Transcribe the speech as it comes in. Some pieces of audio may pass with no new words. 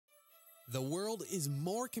The world is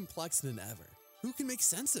more complex than ever. Who can make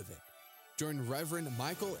sense of it? Join Reverend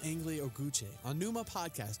Michael Angley Oguche on Numa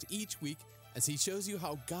Podcast each week as he shows you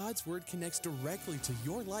how God's Word connects directly to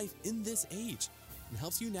your life in this age and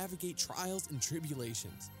helps you navigate trials and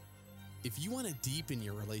tribulations. If you want to deepen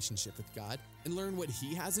your relationship with God and learn what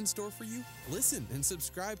He has in store for you, listen and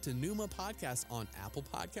subscribe to Numa Podcast on Apple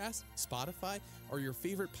Podcasts, Spotify, or your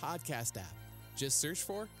favorite podcast app. Just search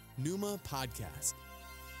for Numa Podcast.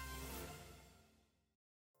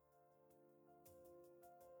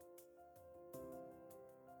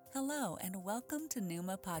 Hello and welcome to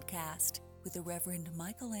Numa Podcast with the Reverend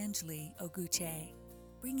Michael Angley Oguche,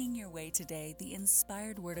 bringing your way today the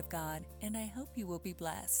inspired Word of God, and I hope you will be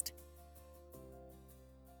blessed.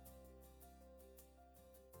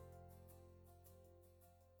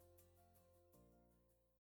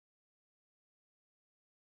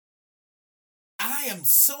 I am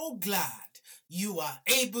so glad you are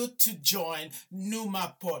able to join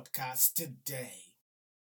Numa Podcast today.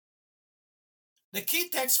 The key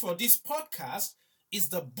text for this podcast is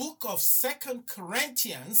the book of 2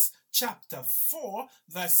 Corinthians chapter 4,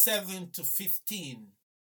 verse 7 to 15.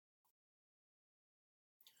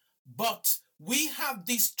 But we have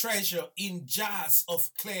this treasure in jars of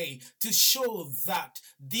clay to show that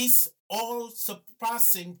this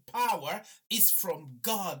all-surpassing power is from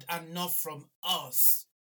God and not from us.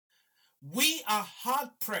 We are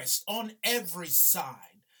hard-pressed on every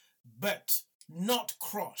side, but not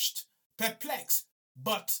crushed. Perplexed,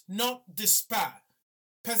 but not despair.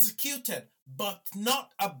 Persecuted, but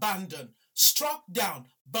not abandoned. Struck down,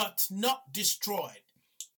 but not destroyed.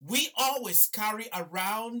 We always carry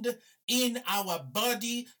around in our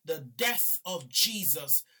body the death of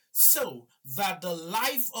Jesus, so that the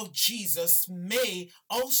life of Jesus may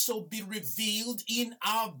also be revealed in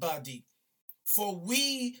our body. For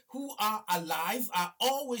we who are alive are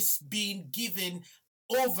always being given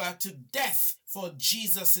over to death for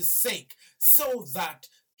Jesus' sake, so that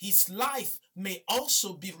his life may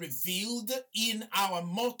also be revealed in our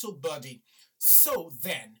mortal body. So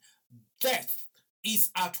then, death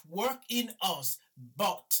is at work in us,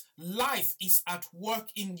 but life is at work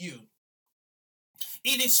in you.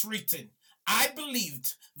 It is written, I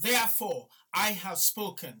believed, therefore I have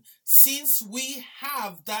spoken. Since we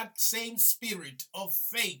have that same spirit of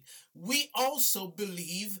faith, we also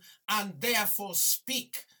believe and therefore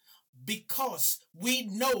speak, because we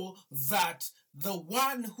know that the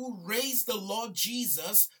one who raised the Lord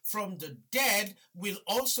Jesus from the dead will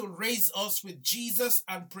also raise us with Jesus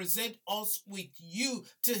and present us with you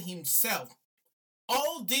to himself.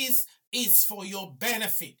 All this is for your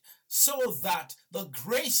benefit, so that the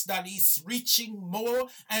grace that is reaching more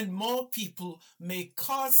and more people may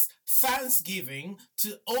cause thanksgiving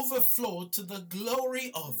to overflow to the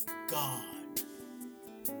glory of God.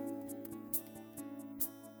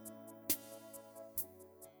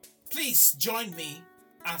 Please join me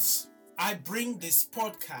as I bring this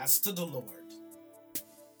podcast to the Lord.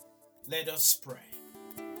 Let us pray.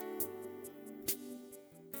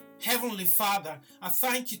 Heavenly Father, I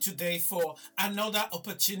thank you today for another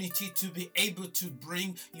opportunity to be able to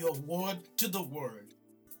bring your word to the world.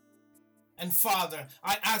 And Father,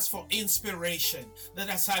 I ask for inspiration, that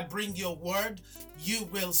as I bring your word, you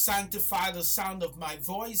will sanctify the sound of my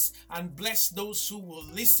voice and bless those who will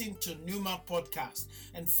listen to Numa Podcast.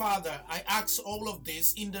 And Father, I ask all of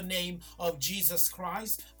this in the name of Jesus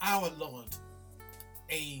Christ, our Lord.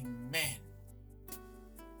 Amen.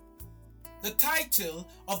 The title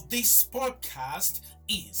of this podcast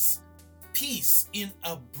is Peace in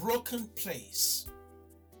a Broken Place.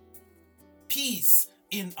 Peace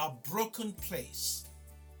in a broken place.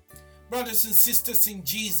 Brothers and sisters in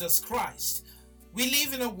Jesus Christ, we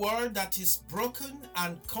live in a world that is broken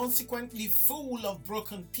and consequently full of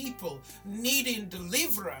broken people needing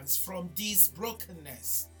deliverance from this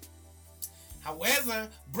brokenness. However,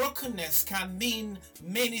 brokenness can mean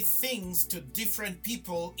many things to different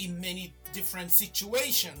people in many different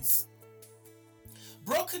situations.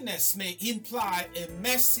 Brokenness may imply a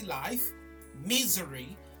messy life,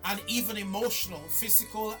 misery, and even emotional,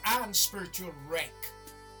 physical, and spiritual wreck.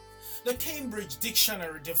 The Cambridge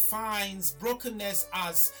Dictionary defines brokenness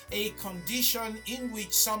as a condition in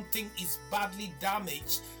which something is badly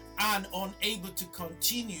damaged and unable to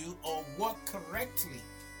continue or work correctly.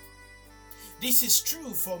 This is true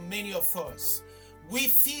for many of us. We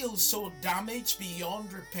feel so damaged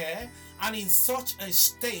beyond repair, and in such a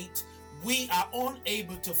state, we are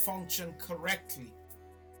unable to function correctly.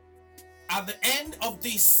 At the end of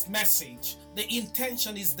this message, the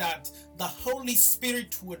intention is that the Holy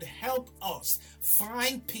Spirit would help us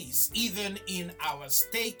find peace even in our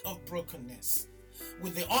state of brokenness.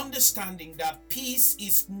 with the understanding that peace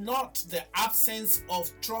is not the absence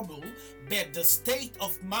of trouble, but the state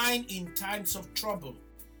of mind in times of trouble.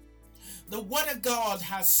 The Word of God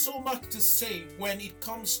has so much to say when it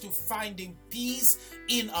comes to finding peace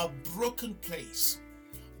in a broken place.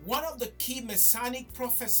 One of the key messianic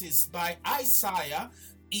prophecies by Isaiah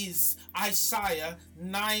is Isaiah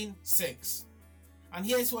 9:6. And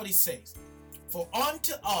here's what it says. For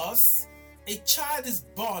unto us a child is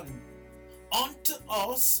born, unto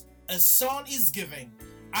us a son is given,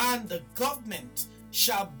 and the government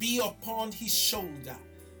shall be upon his shoulder.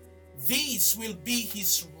 These will be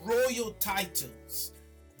his royal titles: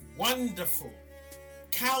 Wonderful,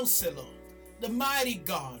 Counselor, the Mighty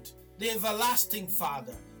God, the Everlasting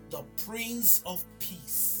Father, the Prince of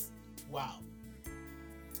Peace. Wow.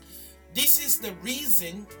 This is the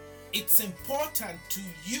reason it's important to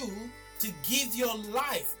you to give your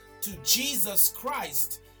life to Jesus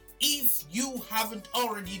Christ if you haven't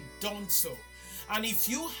already done so. And if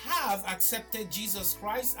you have accepted Jesus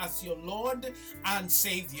Christ as your Lord and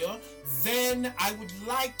Savior, then I would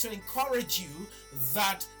like to encourage you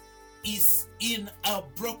that is in a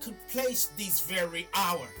broken place this very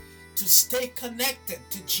hour to stay connected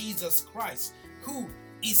to Jesus Christ, who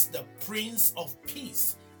is the Prince of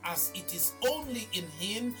Peace, as it is only in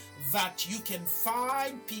him that you can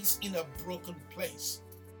find peace in a broken place.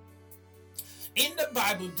 In the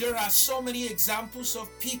Bible, there are so many examples of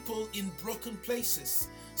people in broken places.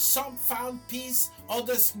 Some found peace,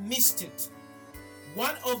 others missed it.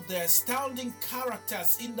 One of the astounding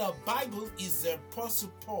characters in the Bible is the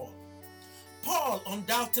Apostle Paul. Paul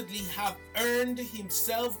undoubtedly have earned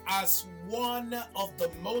himself as one of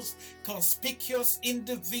the most conspicuous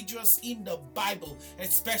individuals in the Bible,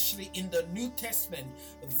 especially in the New Testament,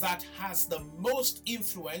 that has the most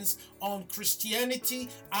influence on Christianity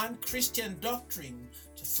and Christian doctrine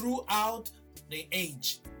throughout the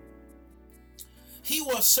age. He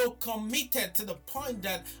was so committed to the point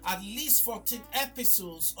that at least 14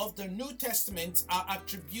 epistles of the New Testament are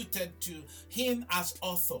attributed to him as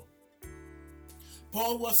author.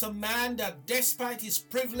 Paul was a man that, despite his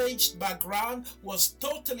privileged background, was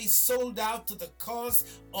totally sold out to the cause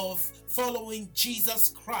of following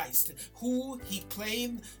Jesus Christ, who he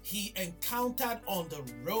claimed he encountered on the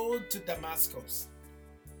road to Damascus.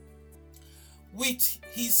 With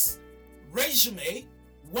his resume,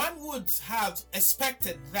 one would have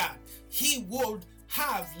expected that he would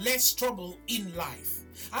have less trouble in life.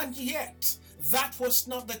 And yet, that was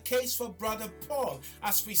not the case for Brother Paul,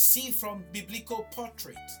 as we see from biblical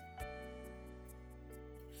portrait.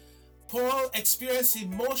 Paul experienced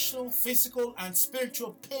emotional, physical, and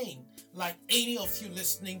spiritual pain like any of you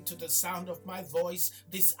listening to the sound of my voice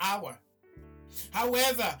this hour.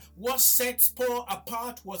 However, what sets Paul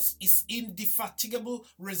apart was his indefatigable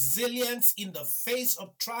resilience in the face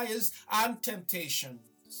of trials and temptations.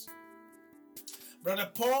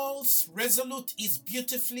 Brother Paul's resolute is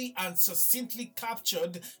beautifully and succinctly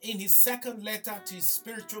captured in his second letter to his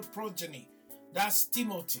spiritual progeny, that's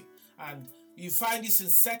Timothy. And you find this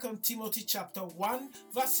in 2 Timothy chapter 1,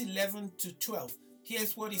 verse 11 to 12.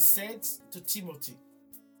 Here's what he says to Timothy.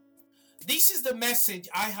 This is the message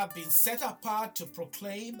I have been set apart to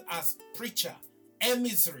proclaim as preacher,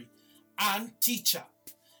 emissary, and teacher.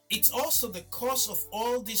 It's also the cause of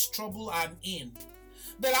all this trouble I'm in.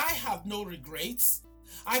 But I have no regrets.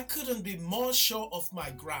 I couldn't be more sure of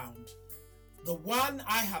my ground. The one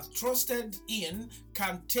I have trusted in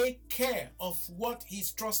can take care of what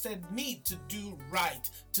he's trusted me to do right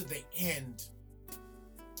to the end.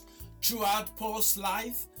 Throughout Paul's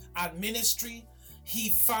life and ministry, he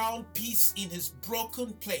found peace in his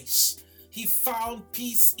broken place. He found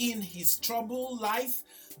peace in his troubled life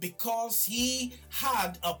because he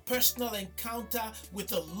had a personal encounter with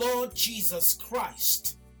the Lord Jesus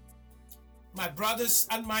Christ. My brothers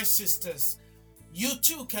and my sisters, you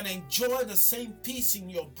too can enjoy the same peace in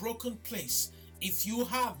your broken place if you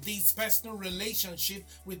have this personal relationship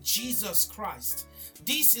with Jesus Christ.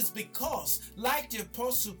 This is because, like the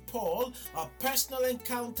Apostle Paul, a personal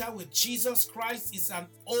encounter with Jesus Christ is an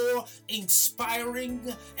awe-inspiring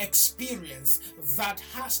experience that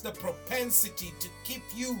has the propensity to keep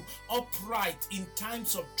you upright in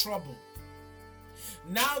times of trouble.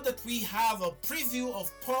 Now that we have a preview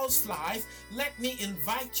of Paul's life, let me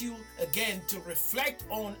invite you again to reflect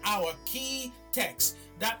on our key text.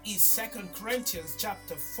 That is 2 Corinthians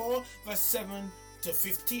chapter 4, verse 7 to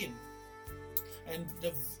 15. And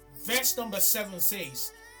the verse number 7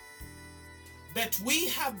 says, "But we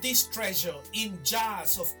have this treasure in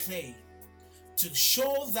jars of clay, to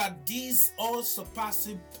show that this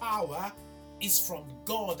all-surpassing power is from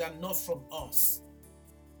God and not from us."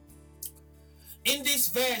 In this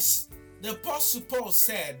verse, the Apostle Paul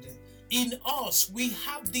said, in us we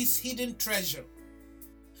have this hidden treasure.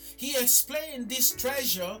 He explained this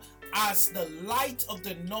treasure as the light of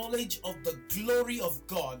the knowledge of the glory of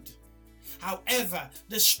God. However,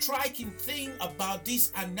 the striking thing about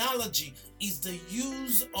this analogy is the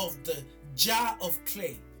use of the jar of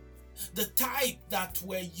clay, the type that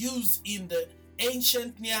were used in the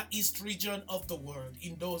ancient Near East region of the world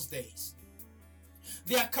in those days.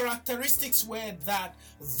 Their characteristics were that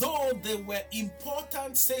though they were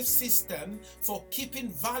important safe system for keeping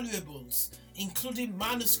valuables, including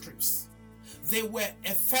manuscripts, they were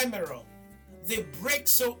ephemeral. They break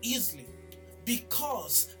so easily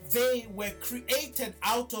because they were created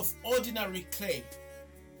out of ordinary clay.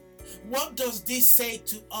 What does this say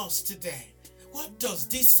to us today? What does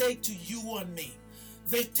this say to you and me?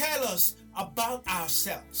 They tell us about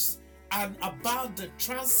ourselves and about the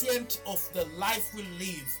transient of the life we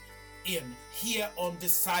live in here on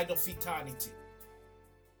this side of eternity.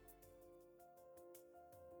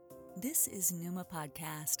 This is Numa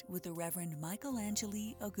Podcast with the Reverend Michael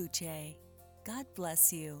Angeli Oguche. God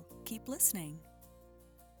bless you. Keep listening.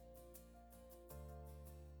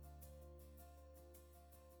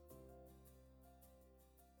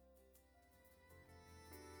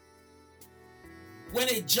 When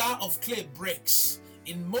a jar of clay breaks,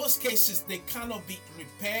 in most cases they cannot be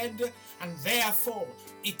repaired, and therefore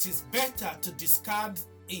it is better to discard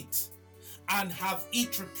it and have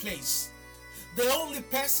it replaced. The only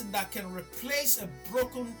person that can replace a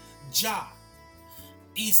broken jar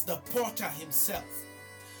is the potter himself,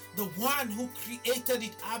 the one who created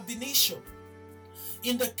it ab initio.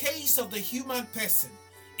 In the case of the human person,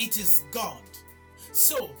 it is God.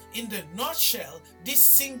 So, in the nutshell, this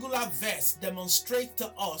singular verse demonstrates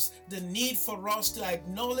to us the need for us to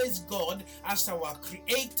acknowledge God as our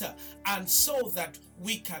creator, and so that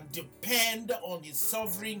we can depend on his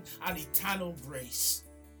sovereign and eternal grace.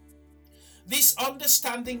 This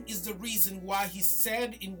understanding is the reason why he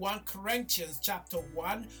said in 1 Corinthians chapter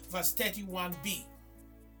 1 verse 31b,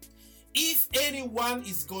 if anyone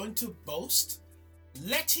is going to boast,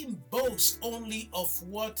 let him boast only of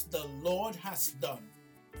what the Lord has done.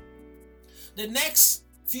 The next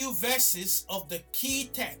few verses of the key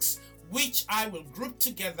text, which I will group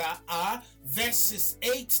together, are verses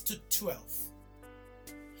 8 to 12.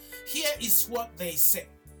 Here is what they say.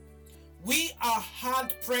 We are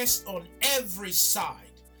hard pressed on every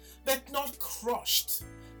side, but not crushed,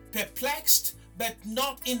 perplexed, but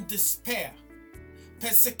not in despair,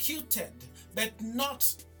 persecuted, but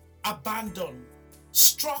not abandoned,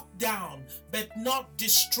 struck down, but not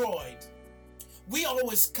destroyed. We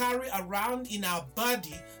always carry around in our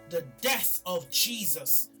body the death of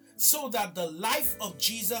Jesus, so that the life of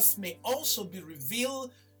Jesus may also be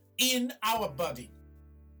revealed in our body.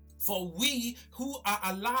 For we who are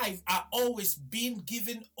alive are always being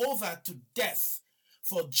given over to death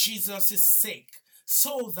for Jesus' sake,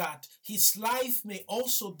 so that his life may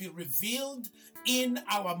also be revealed in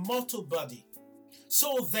our mortal body.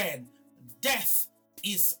 So then, death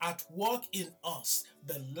is at work in us,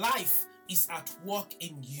 but life is at work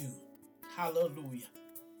in you. Hallelujah.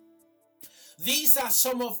 These are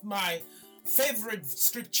some of my favorite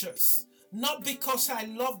scriptures, not because I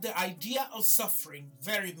love the idea of suffering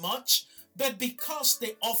very much, but because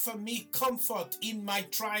they offer me comfort in my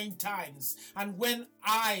trying times. And when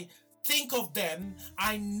I think of them,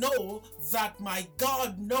 I know that my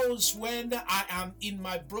God knows when I am in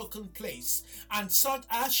my broken place, and such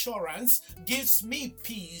assurance gives me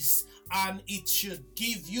peace, and it should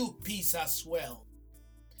give you peace as well.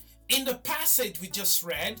 In the passage we just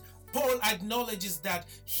read, Paul acknowledges that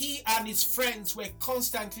he and his friends were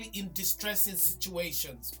constantly in distressing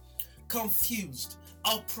situations, confused,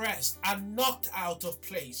 oppressed, and knocked out of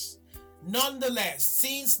place. Nonetheless,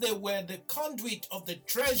 since they were the conduit of the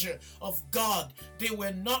treasure of God, they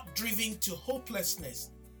were not driven to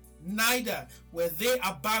hopelessness. Neither were they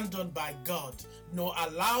abandoned by God, nor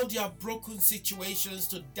allowed their broken situations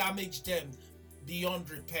to damage them beyond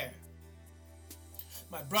repair.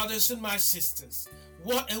 My brothers and my sisters,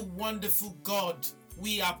 what a wonderful God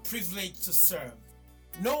we are privileged to serve.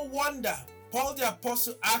 No wonder Paul the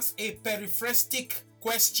Apostle asks a periphrastic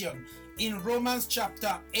question in Romans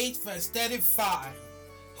chapter 8 verse 35.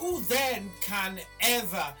 Who then can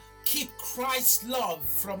ever keep Christ's love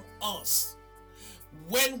from us?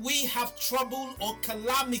 When we have trouble or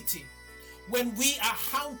calamity, when we are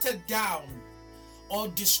hunted down or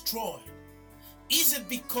destroyed, is it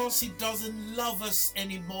because he doesn't love us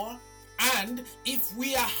anymore? And if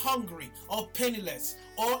we are hungry or penniless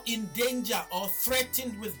or in danger or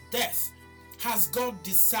threatened with death, has God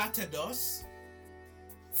deserted us?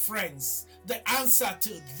 Friends, the answer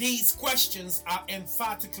to these questions are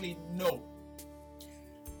emphatically no.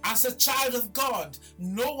 As a child of God,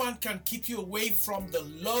 no one can keep you away from the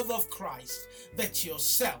love of Christ but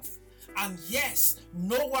yourself. And yes,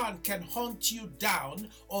 no one can hunt you down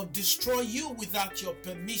or destroy you without your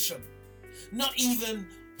permission. Not even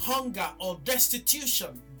hunger or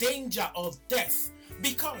destitution, danger or death,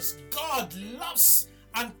 because God loves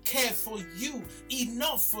and care for you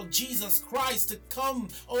enough for Jesus Christ to come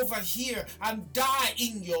over here and die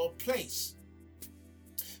in your place.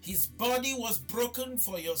 His body was broken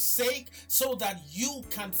for your sake so that you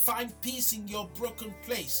can find peace in your broken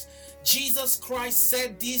place. Jesus Christ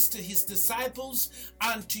said this to his disciples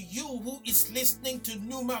and to you who is listening to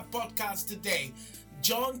Numa podcast today.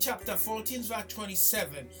 John chapter 14 verse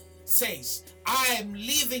 27 says, I am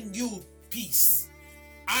leaving you peace.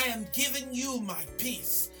 I am giving you my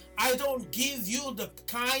peace. I don't give you the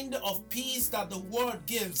kind of peace that the world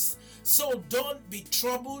gives. So don't be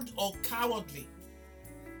troubled or cowardly.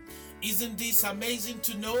 Isn't this amazing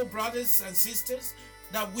to know, brothers and sisters,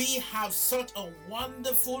 that we have such a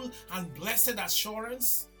wonderful and blessed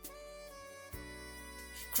assurance?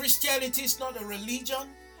 Christianity is not a religion,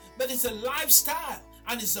 but it's a lifestyle,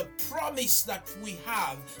 and it's a promise that we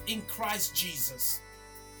have in Christ Jesus.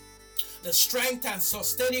 The strength and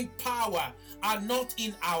sustaining power are not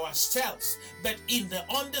in ourselves, but in the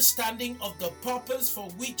understanding of the purpose for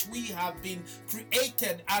which we have been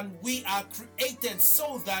created, and we are created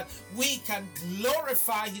so that we can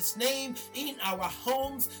glorify his name in our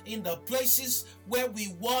homes, in the places where we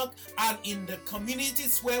work, and in the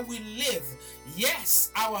communities where we live.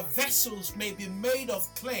 Yes, our vessels may be made of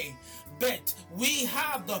clay, but we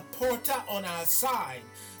have the potter on our side,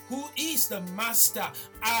 who is the master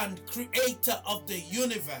and creator of the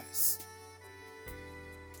universe.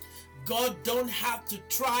 God don't have to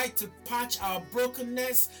try to patch our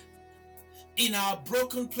brokenness in our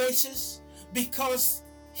broken places, because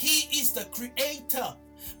he is the creator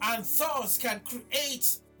and thus can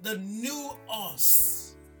create the new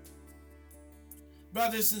us.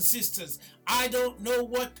 Brothers and sisters, I don't know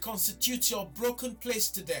what constitutes your broken place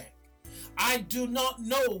today. I do not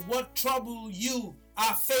know what trouble you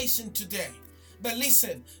are facing today. But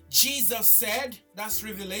listen, Jesus said, that's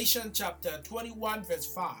Revelation chapter 21 verse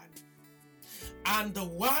 5. And the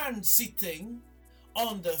one sitting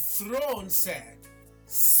on the throne said,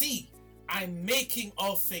 see, I'm making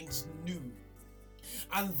all things new.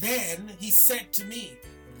 And then he said to me,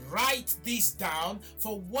 write this down,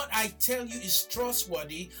 for what I tell you is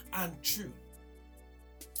trustworthy and true.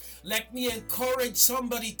 Let me encourage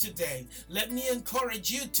somebody today. Let me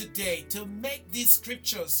encourage you today to make these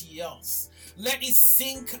scriptures yours. Let it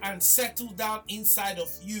sink and settle down inside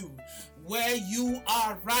of you, where you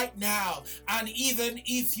are right now. And even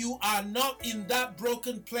if you are not in that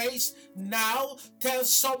broken place now, tell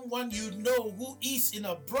someone you know who is in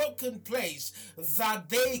a broken place that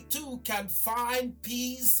they too can find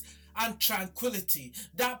peace and tranquility.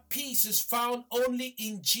 That peace is found only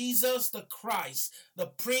in Jesus the Christ, the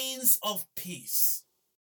Prince of Peace.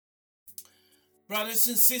 Brothers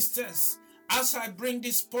and sisters, as I bring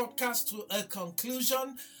this podcast to a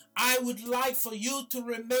conclusion, I would like for you to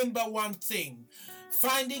remember one thing.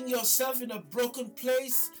 Finding yourself in a broken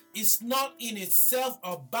place is not in itself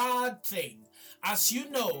a bad thing. As you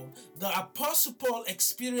know, the Apostle Paul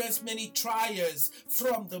experienced many trials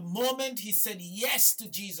from the moment he said yes to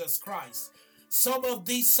Jesus Christ. Some of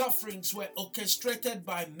these sufferings were orchestrated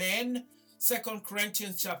by men. 2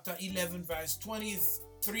 Corinthians chapter 11 verse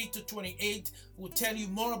 23 to 28 will tell you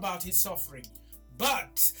more about his suffering.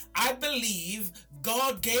 But I believe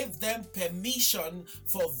God gave them permission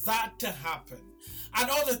for that to happen. At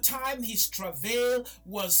other time, his travail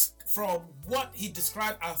was from what he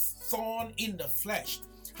described as thorn in the flesh.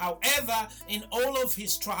 However, in all of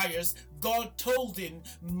his trials, God told him,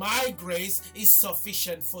 my grace is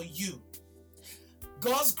sufficient for you.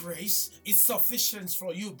 God's grace is sufficient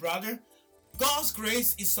for you, brother. God's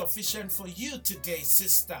grace is sufficient for you today,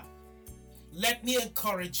 sister. Let me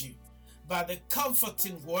encourage you by the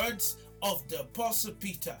comforting words of the Apostle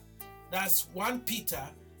Peter. That's 1 Peter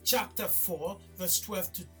chapter 4 verse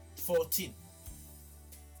 12 to 14.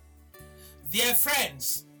 Dear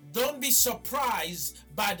friends, don't be surprised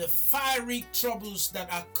by the fiery troubles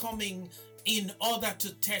that are coming in order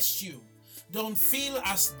to test you. Don't feel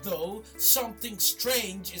as though something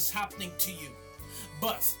strange is happening to you,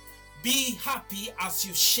 but be happy as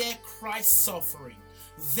you share Christ's suffering.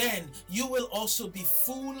 Then you will also be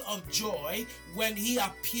full of joy when he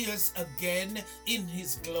appears again in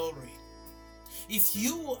his glory. If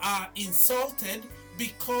you are insulted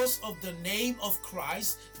because of the name of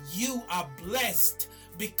Christ, you are blessed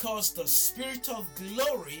because the Spirit of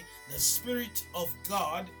glory, the Spirit of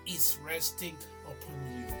God, is resting upon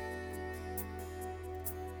you.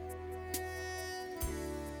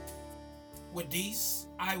 With this,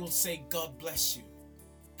 I will say God bless you.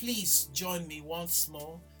 Please join me once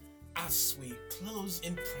more as we close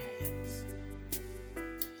in prayers.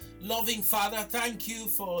 Loving Father, thank you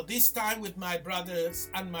for this time with my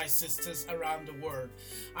brothers and my sisters around the world.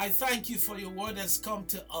 I thank you for your word has come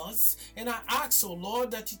to us, and I ask, oh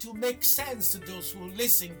Lord, that it will make sense to those who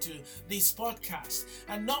listen to this podcast.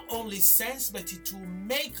 And not only sense, but it will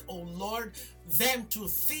make, oh Lord, them to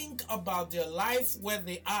think about their life where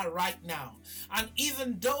they are right now. And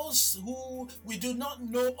even those who we do not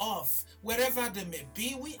know of, wherever they may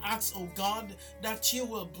be, we ask, oh God, that you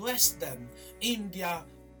will bless them in their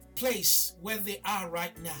place where they are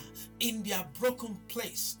right now, in their broken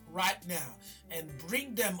place right now, and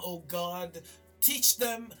bring them, oh God, teach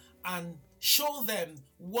them and show them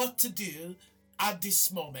what to do at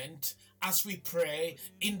this moment, as we pray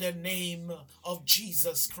in the name of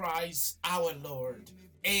Jesus Christ our Lord.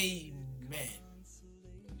 Amen.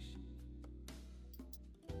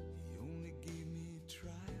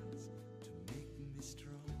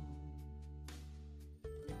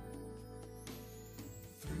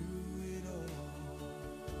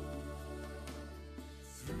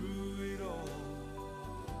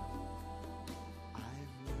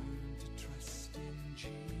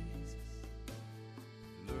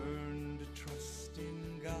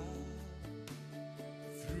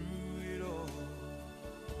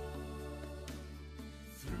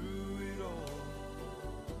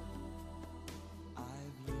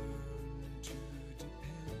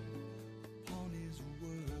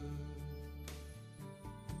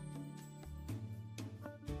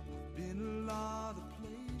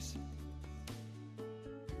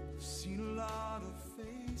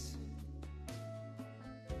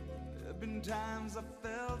 Been times I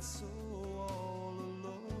felt so all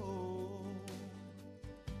alone.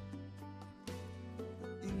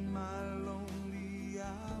 In my lonely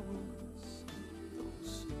hours,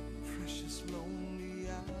 those precious lonely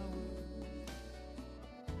hours,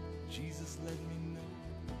 Jesus let me know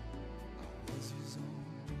I was his own.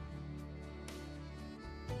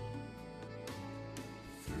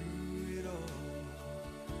 Through it all,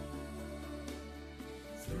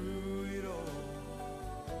 through it all,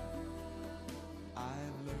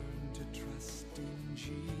 I've learned to trust in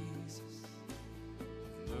Jesus.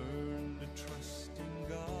 I've learned to trust in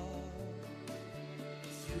God.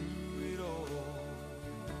 Through it all,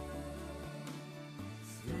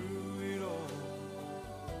 through it all,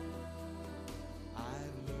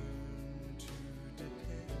 I've learned to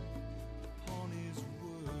depend upon his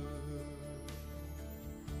word.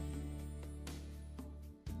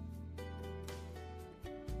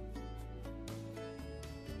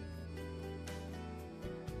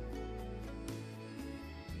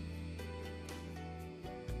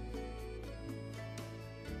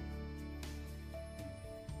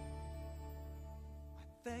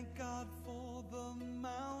 Thank God for the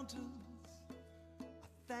mountains, I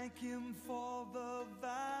thank him for the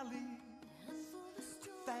valleys,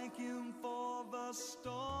 thank him for the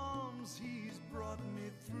storms he's brought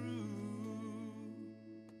me through.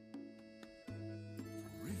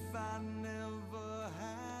 For if I never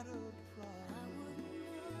had a problem,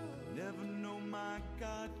 never know my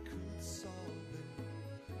God could solve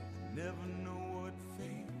it, never know what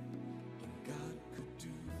faith in God could do.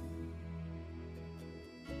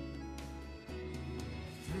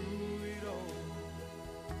 Through it all,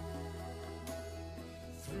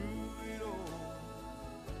 through it all,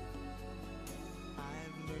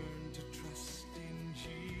 I've learned to trust in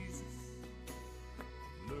Jesus,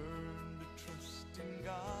 learned to trust in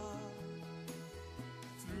God.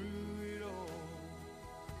 Through it all,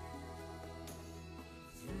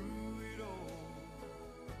 through it all,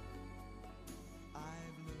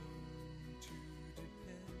 I've learned to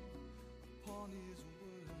depend upon his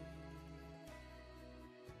word.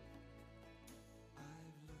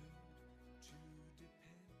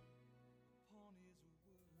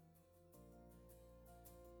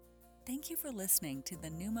 Thank you for listening to the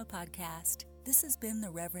Pneuma Podcast. This has been the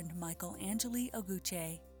Reverend Michael Angeli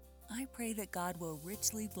Oguche. I pray that God will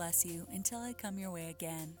richly bless you until I come your way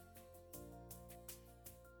again.